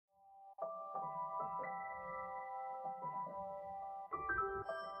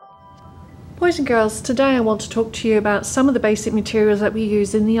Boys and girls, today I want to talk to you about some of the basic materials that we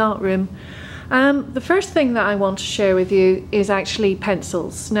use in the art room. The first thing that I want to share with you is actually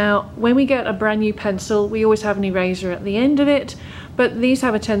pencils. Now, when we get a brand new pencil, we always have an eraser at the end of it, but these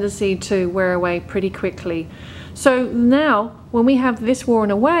have a tendency to wear away pretty quickly. So now, when we have this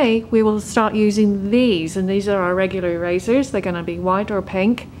worn away, we will start using these, and these are our regular erasers. They're going to be white or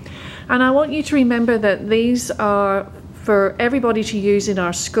pink. And I want you to remember that these are for everybody to use in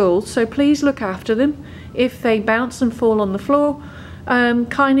our school, so please look after them. If they bounce and fall on the floor,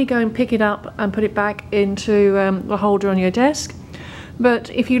 kindly go and pick it up and put it back into the holder on your desk.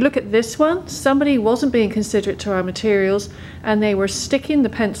 But if you look at this one, somebody wasn't being considerate to our materials and they were sticking the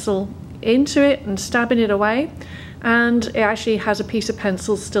pencil into it and stabbing it away, and it actually has a piece of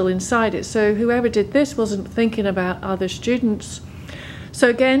pencil still inside it. So whoever did this wasn't thinking about other students. So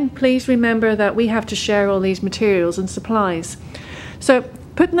again, please remember that we have to share all these materials and supplies. So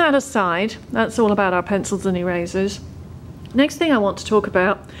putting that aside, that's all about our pencils and erasers. Next thing I want to talk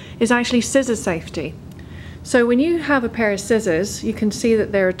about is actually scissor safety. So when you have a pair of scissors, you can see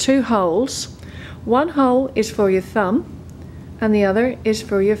that there are two holes. One hole is for your thumb and the other is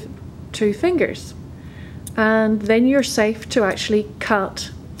for your two fingers. And then you're safe to actually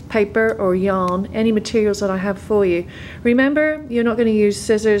cut paper or yarn, any materials that I have for you. Remember, you're not going to use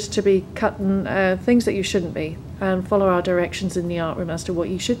scissors to be cutting things that you shouldn't be, and follow our directions in the art room as to what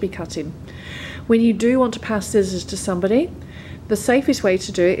you should be cutting. When you do want to pass scissors to somebody, the safest way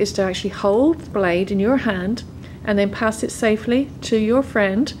to do it is to actually hold the blade in your hand and then pass it safely to your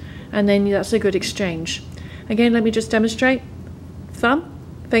friend, and then that's a good exchange. Again, let me just demonstrate. Thumb,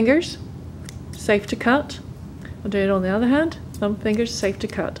 fingers, safe to cut. I'll do it on the other hand. Thumb, fingers, safe to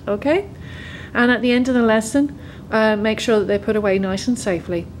cut, okay? And at the end of the lesson, make sure that they're put away nice and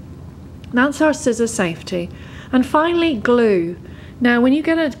safely. That's our scissor safety. And finally, glue. Now, when you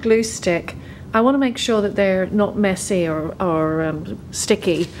get a glue stick, I want to make sure that they're not messy or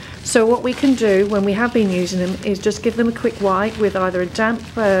sticky. So what we can do when we have been using them is just give them a quick wipe with either a damp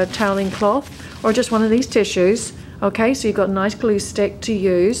toweling cloth or just one of these tissues, okay? So you've got a nice glue stick to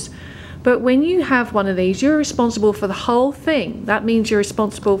use. But when you have one of these, you're responsible for the whole thing. That means you're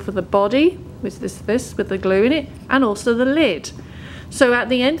responsible for the body, with this with the glue in it, and also the lid. So at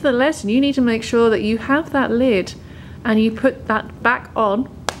the end of the lesson, you need to make sure that you have that lid and you put that back on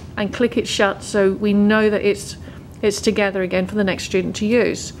and click it shut so we know that it's together again for the next student to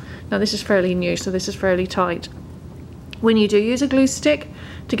use. Now this is fairly new, so this is fairly tight. When you do use a glue stick,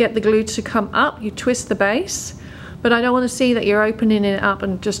 to get the glue to come up, you twist the base. But I don't want to see that you're opening it up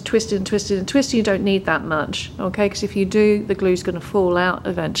and just twisting and twisting and twisting. You don't need that much, okay? Because if you do, the glue's going to fall out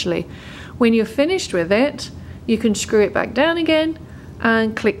eventually. When you're finished with it, you can screw it back down again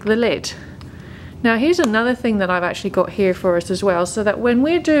and click the lid. Now here's another thing that I've actually got here for us as well, so that when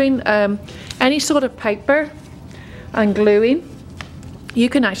we're doing any sort of paper and gluing, you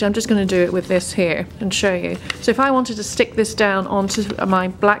can actually, I'm just going to do it with this here and show you. So if I wanted to stick this down onto my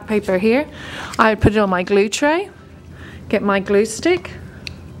black paper here, I would put it on my glue tray, get my glue stick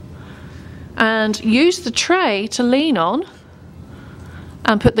and use the tray to lean on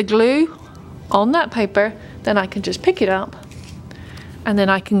and put the glue on that paper. Then I can just pick it up and then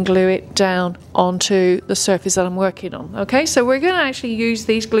I can glue it down onto the surface that I'm working on. Okay, so we're going to actually use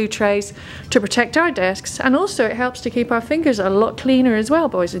these glue trays to protect our desks, and also it helps to keep our fingers a lot cleaner as well,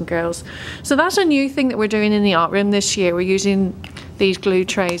 boys and girls. So that's a new thing that we're doing in the art room this year. We're using these glue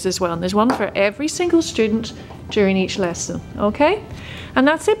trays as well, and there's one for every single student during each lesson, okay? And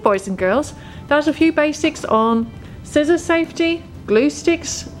that's it, boys and girls. That's a few basics on scissor safety, glue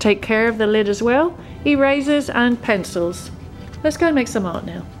sticks, take care of the lid as well, erasers and pencils. Let's go and make some art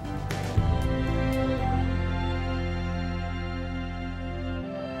now.